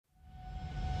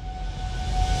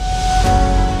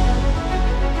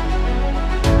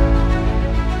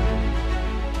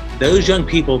those young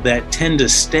people that tend to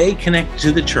stay connected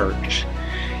to the church,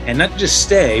 and not just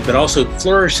stay, but also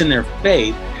flourish in their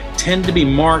faith, tend to be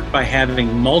marked by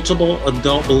having multiple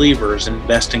adult believers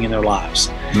investing in their lives.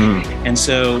 And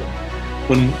so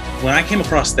when I came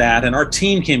across that, and our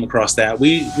team came across that,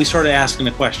 we started asking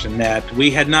a question that we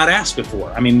had not asked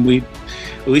before. I mean,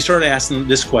 we started asking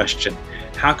this question: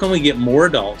 how can we get more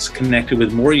adults connected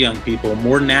with more young people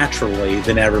more naturally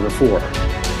than ever before?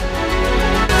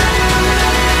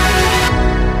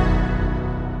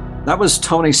 That was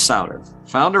Tony Souder,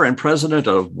 founder and president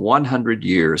of 100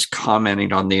 Years,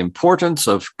 commenting on the importance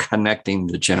of connecting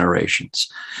the generations.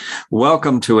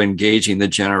 Welcome to Engaging the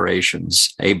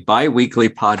Generations, a bi-weekly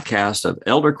podcast of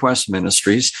ElderQuest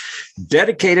Ministries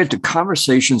dedicated to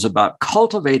conversations about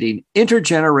cultivating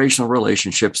intergenerational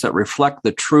relationships that reflect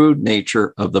the true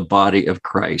nature of the body of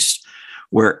Christ,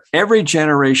 where every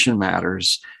generation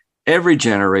matters, every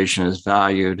generation is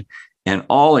valued, and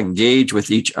all engage with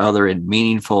each other in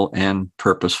meaningful and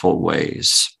purposeful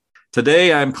ways.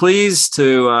 Today, I'm pleased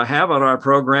to have on our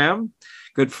program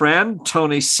good friend,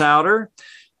 Tony Souder.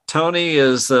 Tony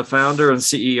is the founder and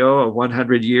CEO of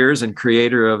 100 Years and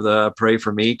creator of the Pray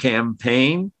For Me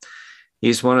campaign.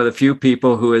 He's one of the few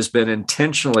people who has been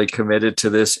intentionally committed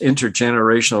to this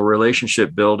intergenerational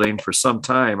relationship building for some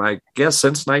time, I guess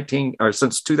since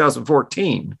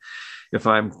 2014, if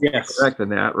I'm correct in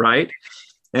that, right?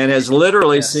 And has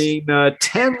literally seen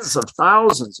tens of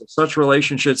thousands of such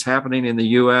relationships happening in the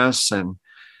U.S. and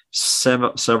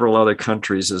several other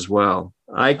countries as well.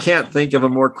 I can't think of a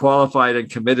more qualified and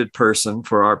committed person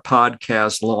for our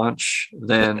podcast launch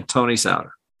than Tony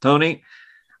Souder. Tony,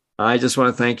 I just want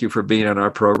to thank you for being on our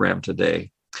program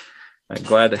today. I'm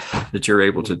glad that you're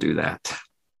able to do that.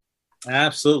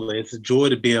 Absolutely. It's a joy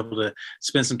to be able to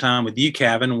spend some time with you,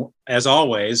 Kevin, as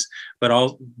always, but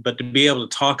to be able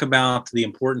to talk about the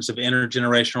importance of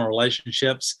intergenerational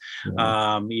relationships.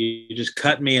 You just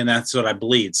cut me, and that's what I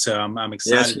bleed. So I'm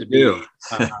excited to be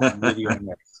with you on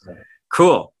this.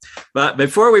 Cool. But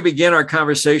before we begin our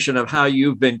conversation of how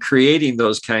you've been creating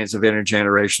those kinds of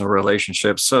intergenerational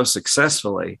relationships so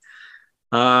successfully,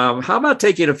 how about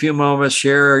taking a few moments,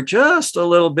 share just a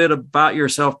little bit about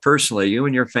yourself personally, you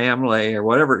and your family, or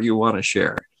whatever you want to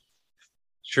share.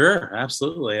 Sure,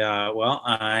 absolutely. Well,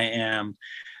 I am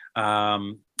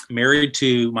married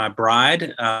to my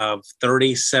bride of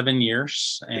 37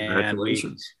 years, and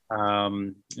we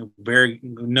very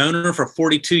known her for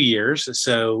 42 years.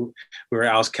 So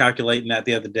I was calculating that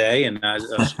the other day, and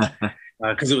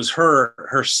because it was her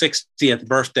 60th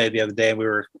birthday the other day, and we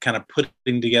were kind of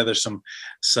putting together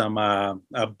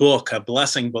a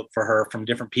blessing book for her from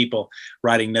different people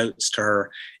writing notes to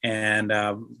her. And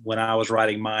when I was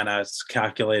writing mine, I was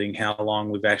calculating how long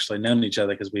we've actually known each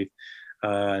other, because we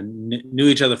knew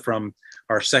each other from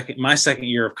my second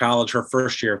year of college, her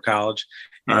first year of college.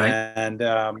 All right.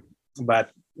 And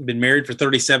but been married for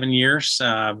 37 years,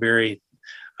 very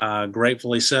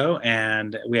gratefully so.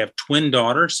 And we have twin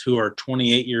daughters who are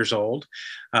 28 years old.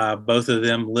 Both of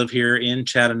them live here in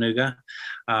Chattanooga.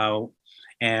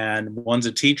 And one's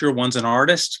a teacher, one's an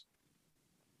artist.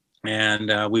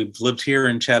 And we've lived here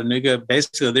in Chattanooga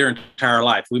basically their entire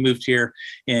life. We moved here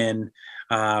when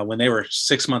they were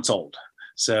 6 months old.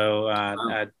 So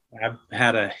I've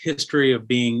had a history of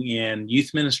being in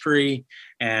youth ministry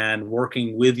and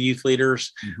working with youth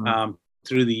leaders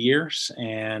through the years.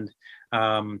 And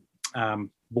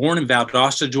born in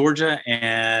Valdosta, Georgia,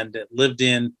 and lived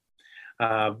in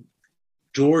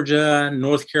Georgia,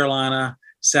 North Carolina,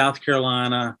 South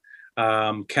Carolina,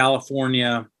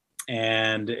 California,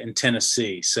 and in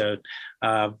Tennessee. So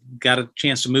got a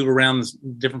chance to move around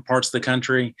different parts of the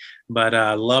country, but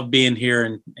love being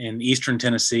here in Eastern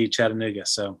Tennessee, Chattanooga.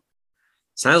 So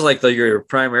sounds like you're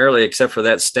primarily, except for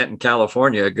that stint in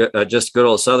California, just good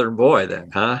old Southern boy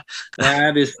then, huh?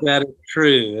 That is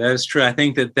true. That is true. I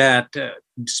think that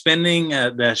spending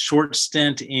the short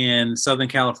stint in Southern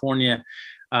California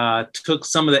took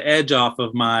some of the edge off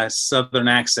of my Southern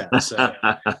accent. So,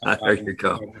 there you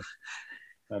go.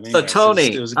 So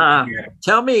Tony,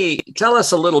 tell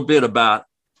us a little bit about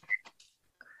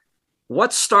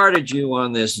what started you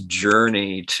on this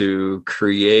journey to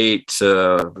create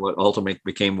what ultimately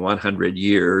became 100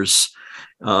 Years,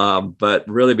 but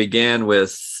really began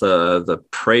with the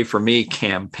Pray For Me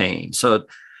campaign. So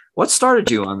what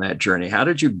started you on that journey? How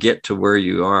did you get to where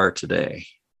you are today?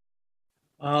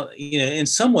 In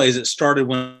some ways it started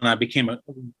when I became a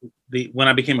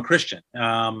Christian,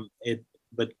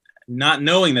 but not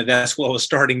knowing that that's what was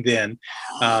starting then.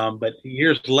 But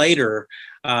years later,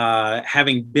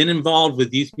 having been involved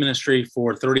with youth ministry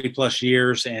for 30 plus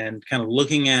years and kind of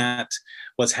looking at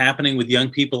what's happening with young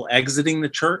people exiting the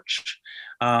church,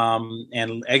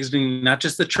 and exiting not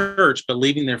just the church, but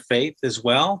leaving their faith as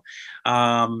well.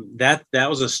 That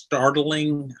was a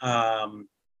startling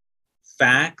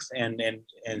facts and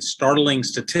startling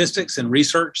statistics and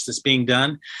research that's being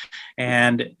done.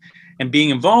 And being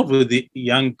involved with the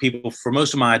young people for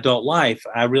most of my adult life,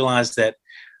 I realized that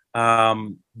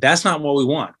that's not what we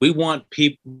want. We want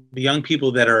young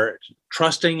people that are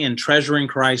trusting and treasuring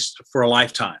Christ for a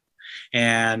lifetime,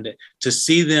 and to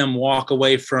see them walk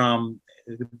away from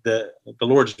the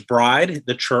Lord's bride,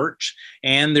 the church,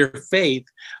 and their faith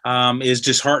is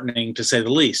disheartening, to say the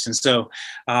least. And so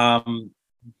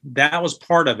that was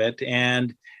part of it.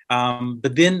 And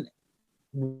but then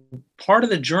part of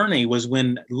the journey was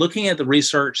when looking at the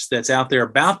research that's out there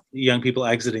about young people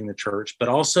exiting the church, but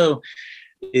also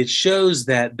it shows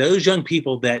that those young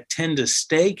people that tend to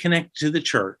stay connected to the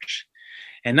church,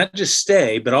 and not just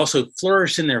stay, but also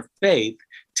flourish in their faith,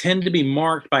 tend to be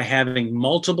marked by having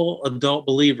multiple adult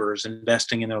believers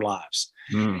investing in their lives.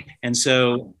 And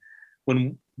so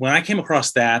when I came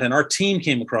across that, and our team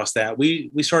came across that,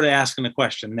 we started asking a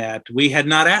question that we had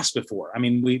not asked before. I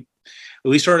mean,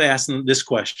 we started asking this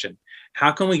question: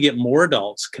 how can we get more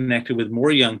adults connected with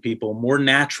more young people more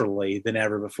naturally than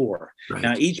ever before? Right.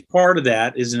 Now, each part of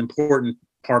that is an important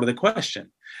part of the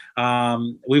question.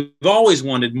 We've always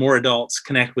wanted more adults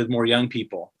connect with more young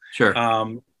people. Sure.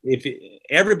 If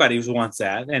everybody wants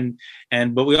that,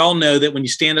 but we all know that when you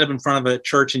stand up in front of a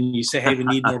church and you say, "Hey, we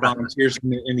need more volunteers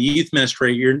in the youth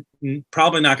ministry," you're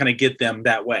probably not going to get them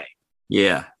that way.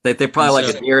 Yeah, they probably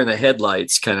like a deer in the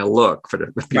headlights kind of look for the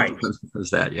people.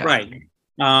 Right. That, yeah. Right.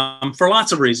 For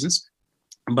lots of reasons,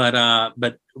 but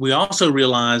we also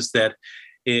realized that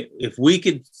if we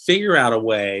could figure out a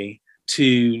way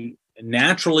to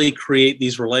naturally create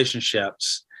these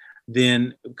relationships,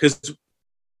 then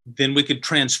we could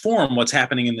transform what's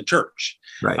happening in the church.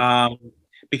 Right.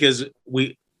 Because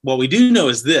what we do know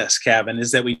is this, Kevin,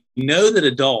 is that we know that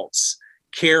adults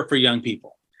care for young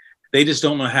people. They just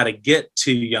don't know how to get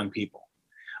to young people.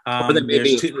 Or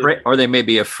they may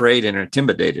be afraid and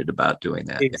intimidated about doing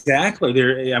that. Exactly.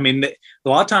 A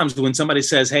lot of times when somebody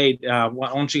says, "Hey, why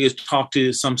don't you guys talk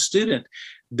to some student?"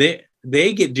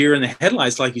 They get deer in the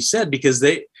headlights, like you said, because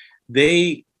they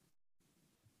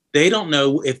don't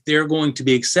know if they're going to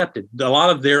be accepted. A lot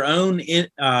of their own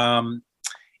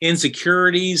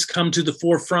insecurities come to the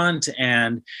forefront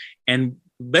and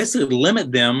basically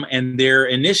limit them and their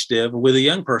initiative with a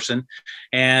young person.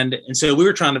 And so we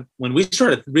were when we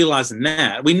started realizing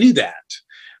that, we knew that,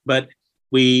 but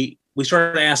we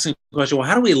started asking the question, well,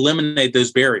 how do we eliminate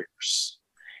those barriers?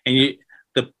 And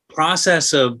the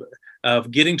process of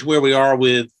getting to where we are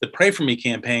with the Pray For Me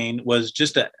campaign was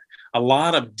just a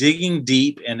lot of digging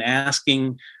deep and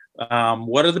asking,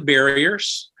 what are the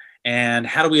barriers and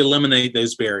how do we eliminate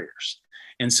those barriers?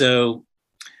 And so,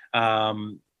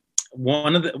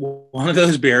 one of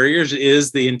those barriers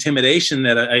is the intimidation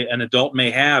that an adult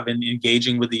may have in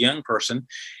engaging with the young person.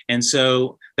 And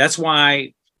so that's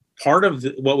why part of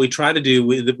what we try to do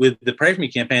with the Pray For Me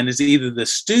campaign is either the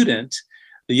student,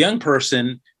 the young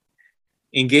person,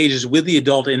 engages with the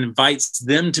adult and invites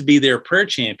them to be their prayer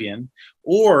champion,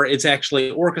 or it's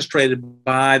actually orchestrated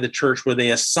by the church where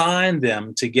they assign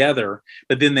them together,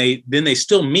 but then they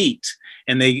still meet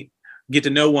and they get to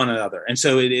know one another. And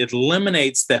so it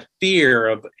eliminates the fear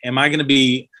of, am I going to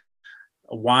be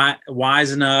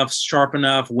wise enough, sharp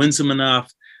enough, winsome enough,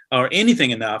 or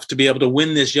anything enough to be able to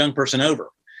win this young person over?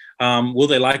 Will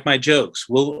they like my jokes?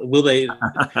 Will they,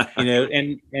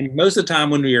 and most of the time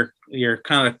when you're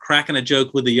kind of cracking a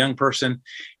joke with a young person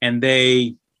and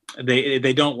they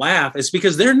don't laugh, it's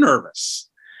because they're nervous.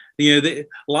 A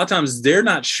lot of times they're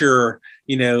not sure,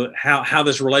 how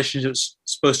this relationship's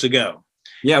supposed to go.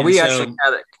 Yeah, we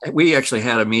actually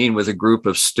had a meeting with a group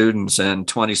of students and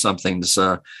 20-somethings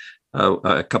a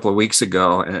couple of weeks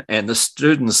ago, and the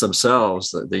students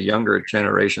themselves, the younger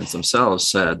generations themselves,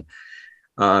 said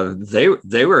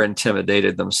they were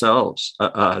intimidated themselves.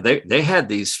 They had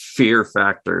these fear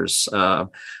factors.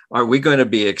 Are we going to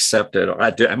be accepted?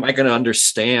 Am I going to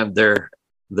understand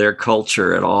their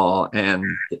culture at all? And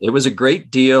it was a great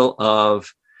deal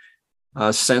of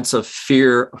a sense of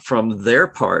fear from their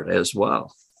part as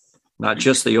well, not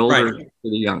just the older to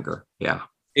the younger. Yeah,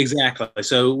 exactly.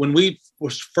 So when we were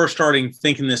first starting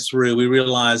thinking this through, we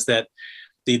realized that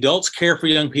the adults care for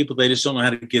young people. They just don't know how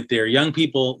to get there. Young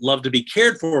people love to be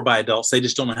cared for by adults. They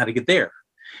just don't know how to get there.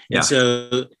 Yeah. And so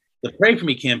the Pray For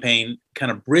Me campaign kind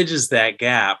of bridges that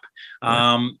gap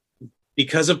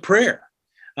because of prayer.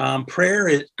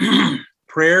 Prayer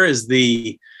prayer is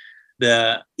the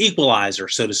equalizer,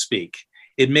 so to speak.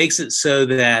 It makes it so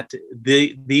that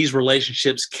these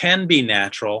relationships can be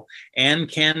natural and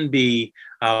can be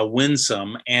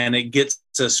winsome, and it gets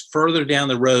us further down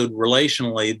the road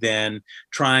relationally than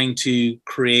trying to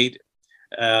create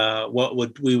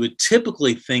what we would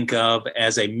typically think of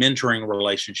as a mentoring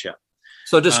relationship.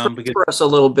 So describe for us a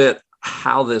little bit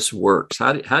how this works.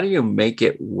 How do you make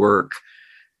it work?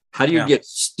 How do you get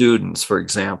students, for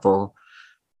example,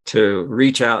 to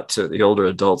reach out to the older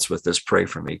adults with this Pray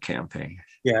For Me campaign?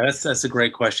 Yeah, that's a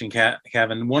great question,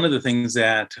 Kevin. One of the things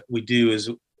that we do is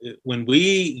when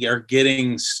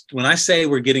I say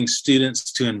we're getting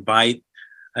students to invite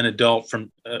an adult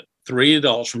from 3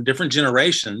 adults from different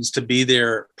generations to be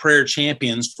their prayer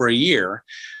champions for a year,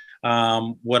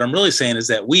 what I'm really saying is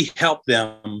that we help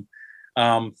them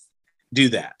do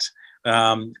that.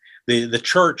 The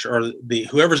church or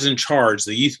whoever's in charge,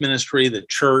 the youth ministry, the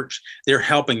church, they're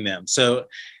helping them. So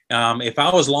if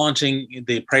I was launching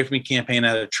the Pray For Me campaign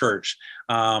at a church,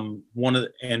 and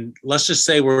let's just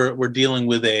say we're dealing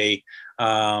with a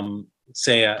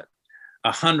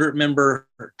 100-member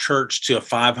church to a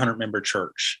 500-member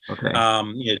church, okay.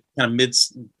 Kind of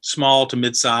small to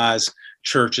mid-size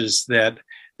churches, that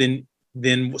then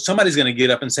somebody's going to get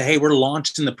up and say, hey, we're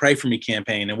launching the Pray For Me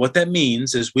campaign. And what that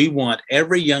means is we want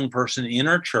every young person in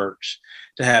our church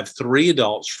to have 3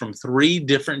 adults from 3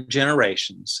 different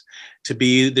generations to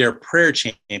be their prayer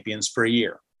champions for a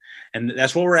year. And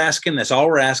that's what we're asking. That's all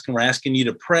we're asking. We're asking you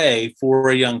to pray for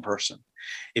a young person.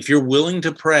 If you're willing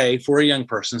to pray for a young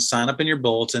person, sign up in your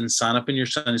bulletin, sign up in your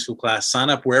Sunday school class, sign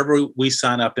up wherever we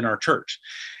sign up in our church.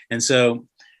 And so,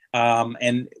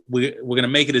 and we're going to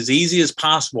make it as easy as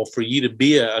possible for you to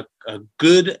be a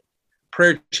good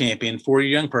prayer champion for your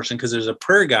young person, because there's a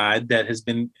prayer guide that has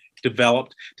been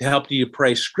developed to help you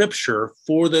pray scripture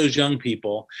for those young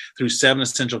people through 7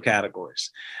 essential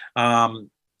categories.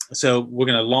 So we're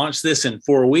going to launch this in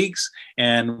 4 weeks.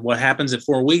 And what happens at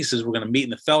 4 weeks is we're going to meet in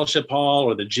the fellowship hall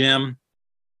or the gym.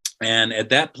 And at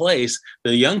that place,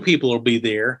 the young people will be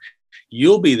there.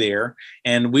 You'll be there.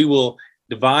 And we will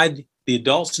divide the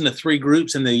adults into 3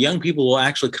 groups. And the young people will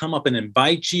actually come up and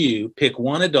invite you, pick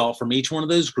 1 adult from each one of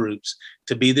those groups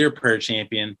to be their prayer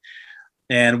champion.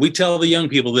 And we tell the young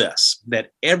people this,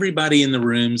 that everybody in the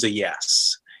room's a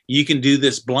yes. You can do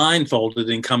this blindfolded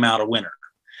and come out a winner.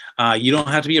 You don't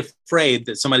have to be afraid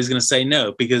that somebody's going to say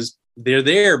no, because they're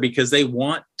there because they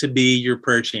want to be your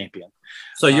prayer champion.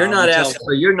 So you're not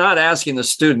asking the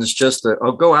students just to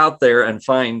go out there and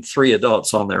find 3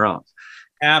 adults on their own.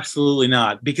 Absolutely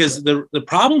not. Because the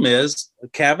problem is,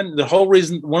 Kevin,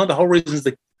 one of the whole reasons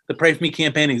the Pray For Me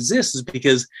campaign exists is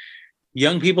because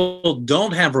young people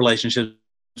don't have relationships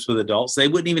with adults. They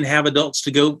wouldn't even have adults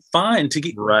to go find to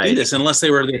do this unless they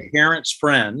were their parents'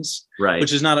 friends,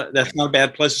 which is that's not a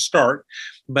bad place to start.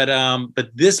 But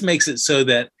this makes it so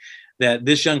that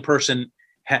this young person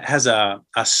has a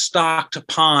stocked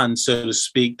pond, so to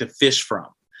speak, to fish from.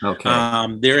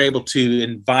 Okay. They're able to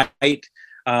invite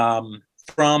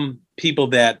from people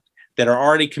that are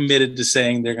already committed to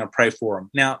saying they're going to pray for them.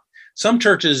 Now, some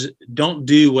churches don't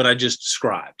do what I just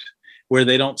described, where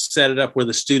they don't set it up where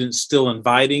the student's still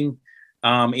inviting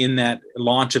in that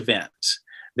launch event.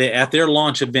 At their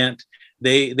launch event,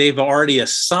 they've already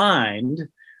assigned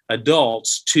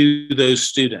adults to those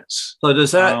students. So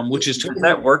does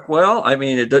that work well? I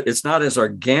mean, it's not as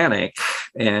organic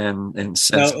and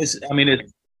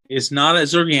it's not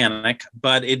as organic,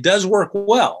 but it does work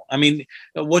well. I mean,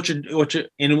 what you're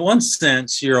in one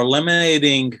sense, you're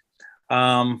eliminating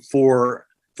for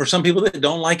some people that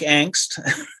don't like angst,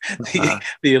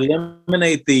 they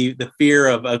eliminate the fear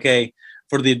of, okay,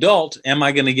 for the adult, am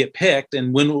I going to get picked,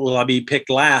 and when will I be picked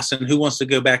last, and who wants to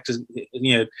go back to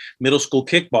middle school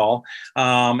kickball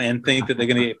and think that they're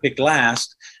going to get picked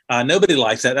last? Nobody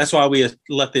likes that. That's why we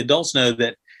let the adults know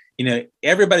that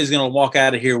everybody's going to walk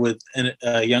out of here with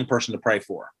a young person to pray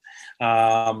for.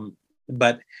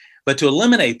 But to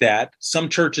eliminate that, some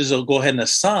churches will go ahead and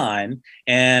assign,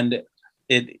 and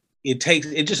it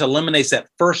just eliminates that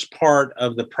first part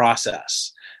of the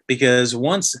process, because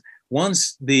once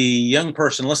the young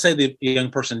person, let's say the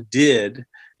young person did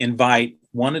invite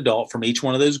 1 adult from each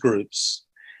one of those groups,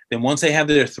 then once they have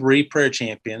their 3 prayer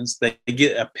champions, they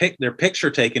get their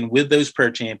picture taken with those prayer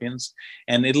champions,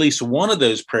 and at least one of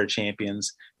those prayer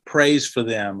champions prays for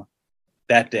them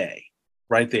that day,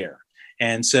 right there.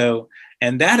 And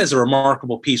that is a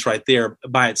remarkable piece right there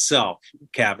by itself,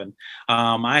 Kevin.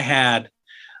 I had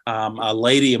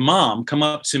a mom come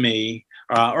up to me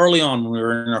early on when we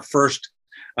were in our first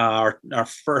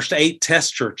 8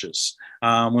 test churches.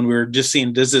 when we were just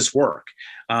seeing, does this work?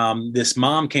 This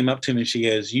mom came up to me and she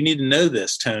goes, "You need to know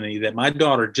this, Tony, that my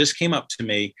daughter just came up to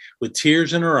me with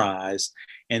tears in her eyes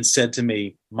and said to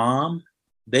me, 'Mom,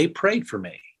 they prayed for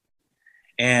me.'"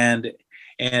 And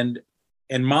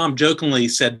Mom jokingly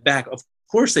said back, "Of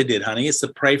course they did, honey. It's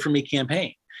the Pray For Me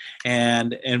campaign."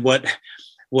 And what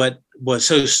was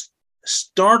so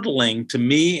startling to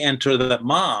me and to that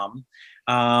mom,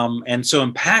 and so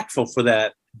impactful for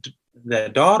that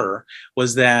daughter,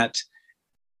 was that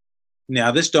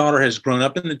now this daughter has grown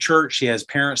up in the church. She has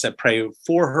parents that pray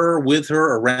for her, with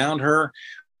her, around her.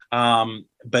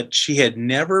 But she had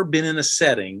never been in a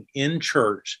setting in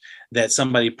church that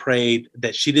somebody prayed,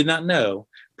 that she did not know,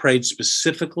 prayed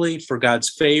specifically for God's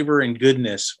favor and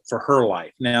goodness for her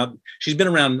life. Now, she's been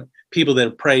around people that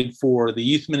have prayed for the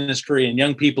youth ministry and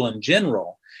young people in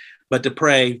general, but to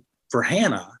pray for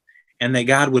Hannah and that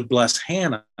God would bless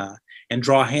Hannah and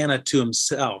draw Hannah to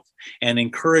himself and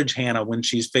encourage Hannah when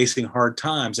she's facing hard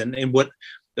times, and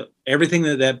everything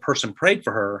that person prayed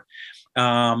for her,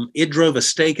 it drove a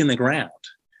stake in the ground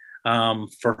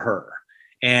for her.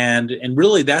 And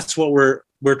really that's what we're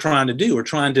trying to do. We're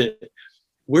trying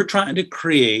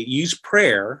to use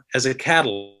prayer as a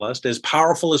catalyst. As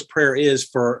powerful as prayer is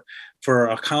for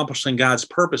accomplishing God's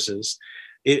purposes,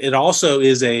 it also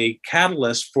is a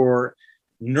catalyst for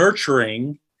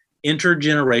nurturing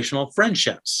intergenerational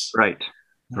friendships. Right.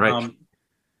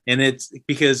 And it's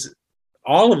because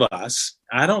all of us,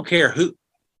 I don't care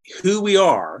who we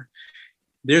are,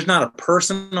 there's not a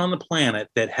person on the planet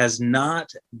that has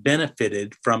not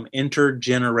benefited from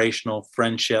intergenerational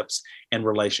friendships and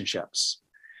relationships.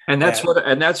 And that's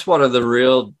one of the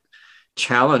real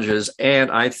challenges,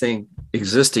 and I think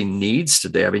existing needs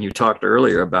today. I mean, you talked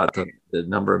earlier about the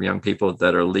number of young people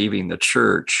that are leaving the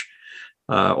church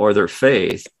or their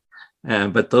faith,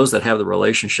 but those that have the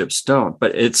relationships don't.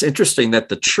 But it's interesting that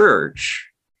the church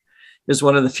is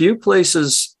one of the few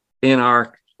places in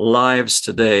our lives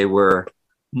today where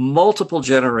multiple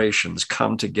generations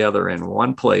come together in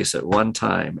one place at one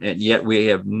time, and yet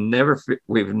we've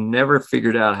never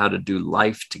figured out how to do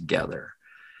life together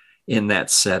in that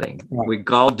setting. Right. We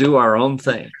all do our own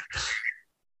thing.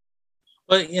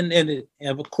 But and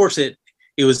of course it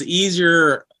was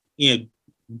easier,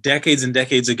 decades and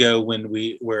decades ago when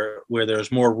where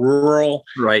there's more rural,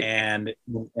 right, and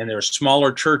there's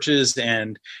smaller churches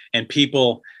and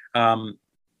people, everybody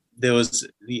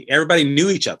knew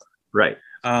each other, right.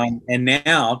 And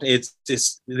now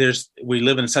we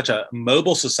live in such a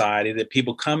mobile society that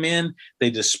people come in,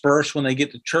 they disperse when they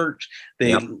get to church,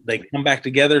 they come back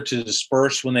together to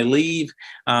disperse when they leave,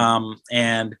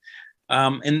 and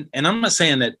I'm not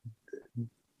saying that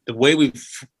the way we've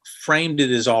framed it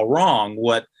is all wrong.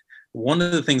 One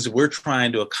of the things that we're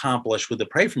trying to accomplish with the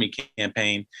Pray For Me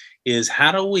campaign is,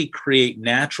 how do we create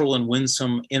natural and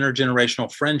winsome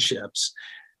intergenerational friendships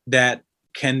that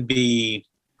can be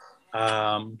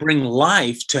bring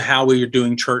life to how we are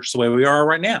doing church the way we are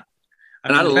right now.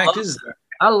 I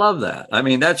love that. I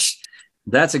mean, that's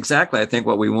exactly, I think,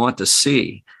 what we want to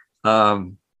see.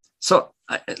 So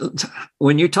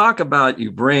when you talk about,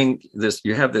 you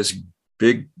have this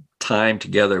big time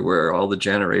together where all the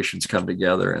generations come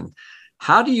together, and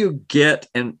how do you get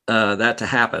that to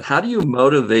happen? How do you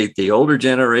motivate the older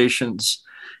generations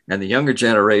and the younger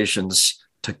generations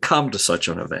to come to such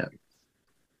an event?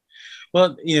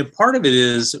 Well, part of it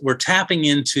is we're tapping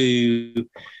into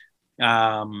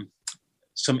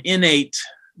some innate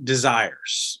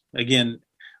desires. Again,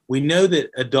 we know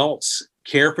that adults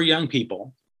care for young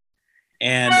people,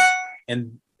 and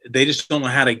they just don't know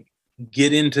how to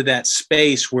get into that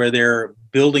space where they're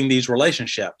building these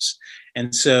relationships.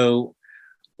 And so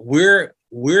we're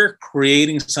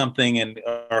creating something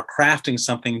or crafting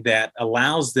something that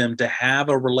allows them to have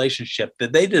a relationship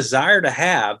that they desire to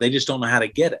have. They just don't know how to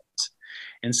get it.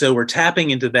 And so we're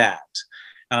tapping into that.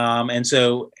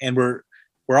 And we're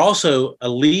also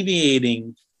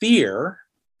alleviating fear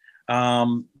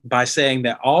by saying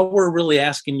that all we're really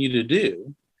asking you to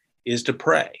do is to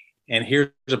pray. And here's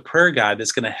a prayer guide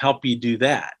that's going to help you do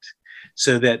that,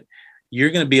 so that you're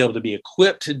going to be able to be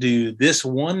equipped to do this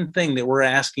one thing that we're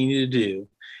asking you to do.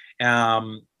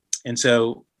 And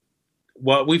so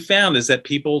what we found is that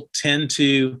people tend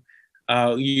to,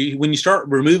 when you start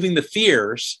removing the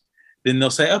fears, then they'll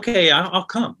say, okay, I'll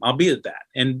come, I'll be at that.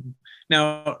 And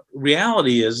now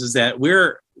reality is that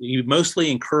we're mostly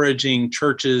encouraging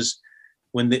churches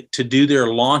to do their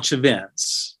launch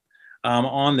events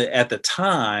at the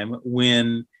time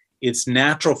when it's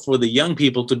natural for the young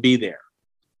people to be there.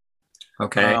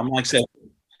 Okay. Like I said,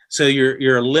 so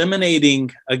you're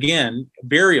eliminating, again,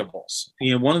 variables.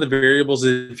 One of the variables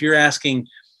is if you're asking,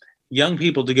 young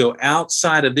people to go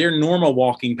outside of their normal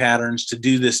walking patterns to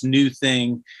do this new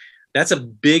thing, that's a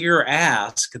bigger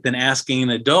ask than asking an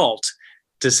adult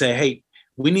to say, hey,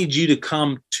 we need you to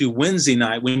come to Wednesday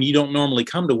night when you don't normally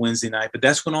come to Wednesday night, but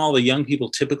that's when all the young people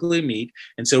typically meet.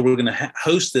 And so we're going to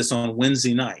host this on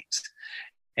Wednesday night.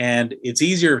 And it's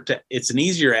an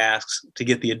easier ask to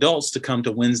get the adults to come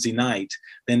to Wednesday night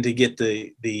than to get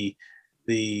the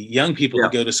young people to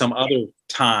go to some other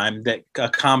time that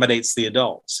accommodates the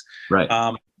adults. Right.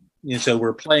 And so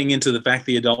we're playing into the fact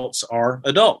the adults are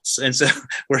adults. And so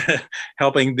we're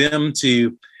helping them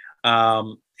to,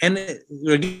 and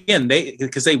again,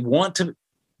 because they want to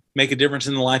make a difference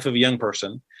in the life of a young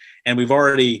person. And we've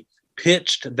already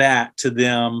pitched that to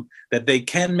them, that they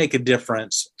can make a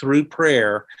difference through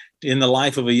prayer in the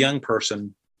life of a young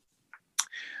person.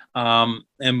 And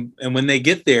when they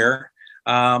get there,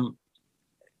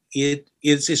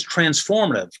 it's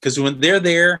transformative, because when they're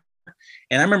there,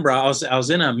 and I remember I was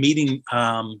in a meeting,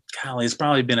 it's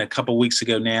probably been a couple weeks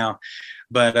ago now,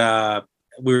 but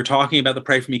we were talking about the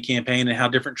Pray For Me campaign and how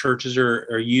different churches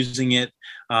are using it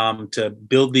to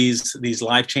build these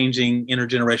life-changing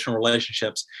intergenerational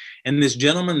relationships. And this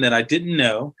gentleman that I didn't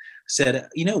know said,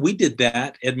 we did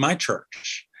that at my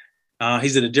church.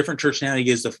 He's at a different church now. He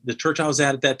goes, the church I was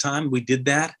at that time, we did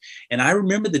that. And I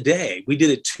remember the day. We did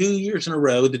it 2 years in a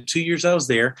row, the 2 years I was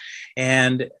there.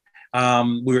 And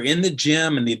we were in the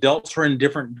gym, and the adults were in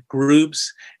different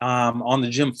groups on the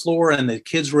gym floor, and the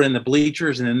kids were in the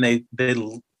bleachers. And then they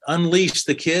unleashed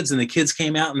the kids, and the kids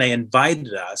came out and they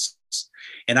invited us.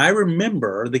 And I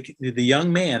remember the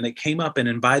young man that came up and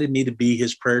invited me to be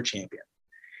his prayer champion.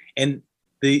 And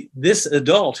this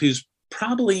adult, who's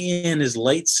probably in his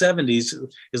late 70s,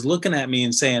 is looking at me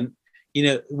and saying,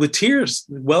 with tears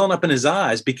welling up in his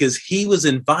eyes, because he was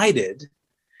invited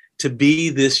to be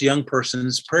this young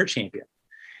person's prayer champion.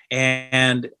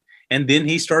 And then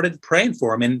he started praying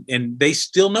for him, and they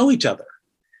still know each other.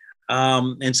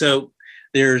 And so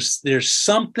there's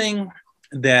something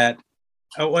that,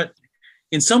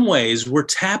 in some ways, we're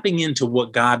tapping into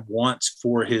what God wants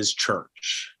for his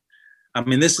church. I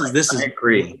mean, this is. I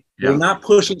agree. We're not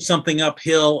pushing something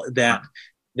uphill that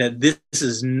this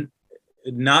is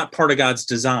not part of God's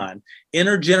design.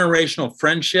 Intergenerational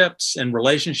friendships and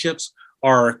relationships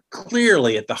are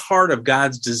clearly at the heart of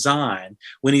God's design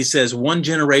when he says one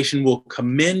generation will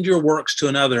commend your works to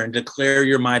another and declare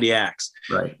your mighty acts.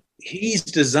 Right. He's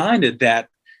designed it that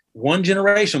one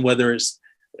generation, whether it's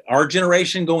our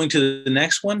generation going to the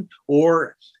next one,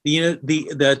 or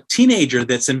the teenager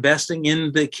that's investing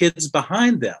in the kids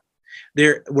behind them,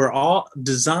 we're all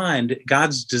designed.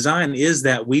 God's design is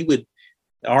that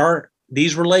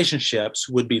these relationships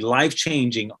would be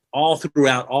life-changing all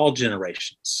throughout all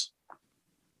generations.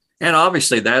 And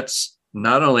obviously that's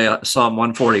not only Psalm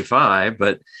 145,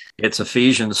 but it's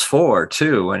Ephesians 4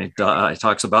 too, when it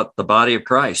talks about the body of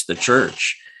Christ, the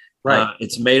church. Right.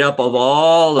 It's made up of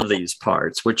all of these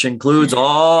parts, which includes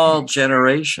all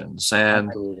generations.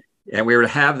 And we were to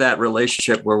have that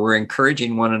relationship where we're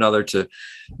encouraging one another to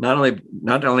not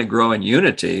only grow in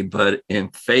unity, but in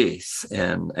faith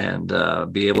and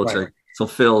be able to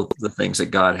fulfill the things that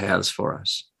God has for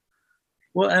us.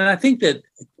 Well, and I think that,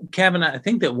 Kevin,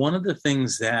 one of the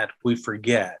things that we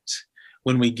forget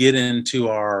when we get into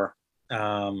our,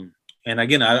 and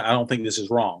again, I don't think this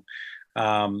is wrong,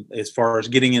 as far as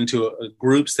getting into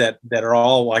groups that are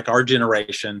all like our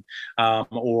generation,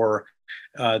 or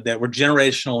that were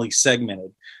generationally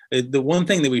segmented. The one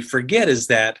thing that we forget is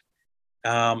that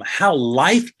how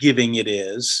life-giving it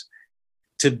is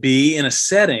to be in a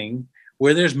setting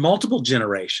where there's multiple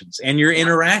generations and you're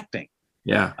interacting.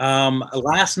 Yeah.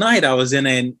 Last night I was in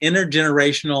an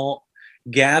intergenerational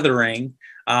gathering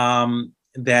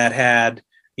that had,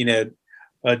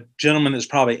 a gentleman that's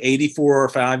probably 84 or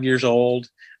 5 years old,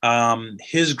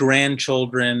 his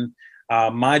grandchildren,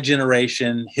 my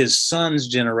generation, his son's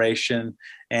generation,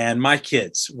 and my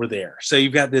kids were there. So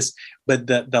you've got this, but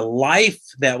the life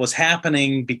that was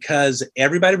happening, because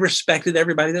everybody respected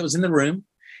everybody that was in the room,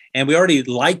 and we already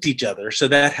liked each other, so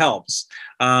that helps.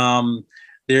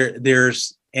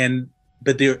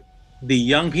 The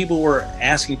young people were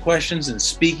asking questions and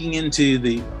speaking into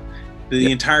the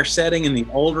entire setting, and the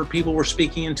older people were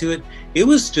speaking into it. It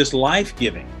was just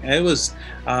life-giving. It was,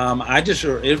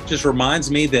 it just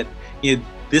reminds me that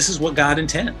this is what God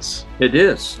intends. It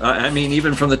is. I mean,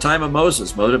 even from the time of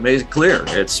Moses made it clear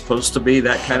it's supposed to be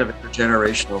that kind of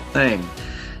intergenerational thing,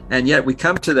 and yet we've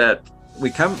come to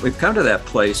that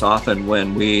place often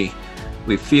when we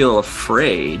feel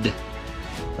afraid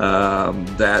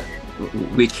that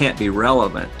we can't be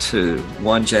relevant to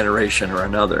one generation or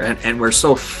another. And we're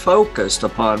so focused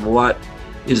upon what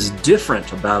is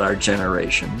different about our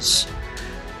generations,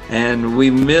 and we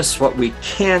miss what we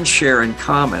can share in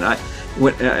common.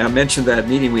 I mentioned that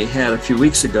meeting we had a few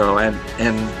weeks ago, and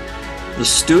the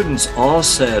students all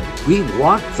said, we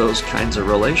want those kinds of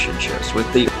relationships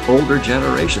with the older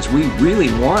generations. We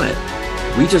really want it.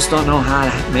 We just don't know how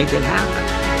to make it happen.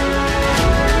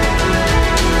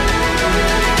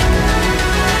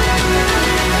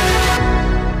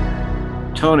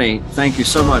 Tony, thank you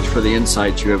so much for the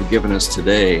insights you have given us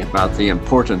today about the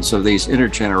importance of these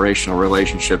intergenerational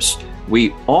relationships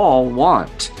we all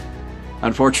want.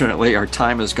 Unfortunately, our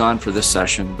time is gone for this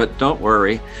session, but don't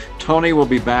worry. Tony will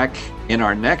be back in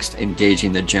our next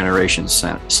Engaging the Generations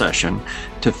session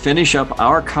to finish up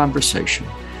our conversation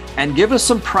and give us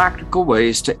some practical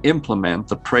ways to implement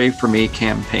the Pray For Me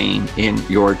campaign in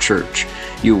your church.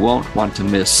 You won't want to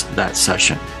miss that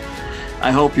session.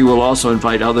 I hope you will also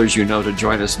invite others you know to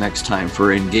join us next time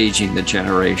for Engaging the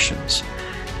Generations.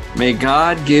 May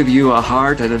God give you a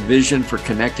heart and a vision for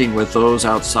connecting with those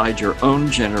outside your own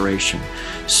generation,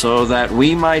 so that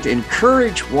we might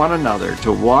encourage one another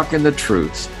to walk in the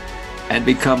truth and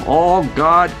become all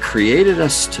God created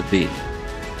us to be.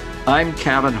 I'm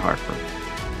Kevin Harper.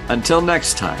 Until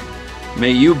next time,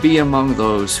 may you be among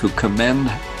those who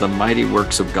commend the mighty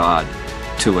works of God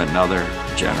to another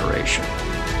generation.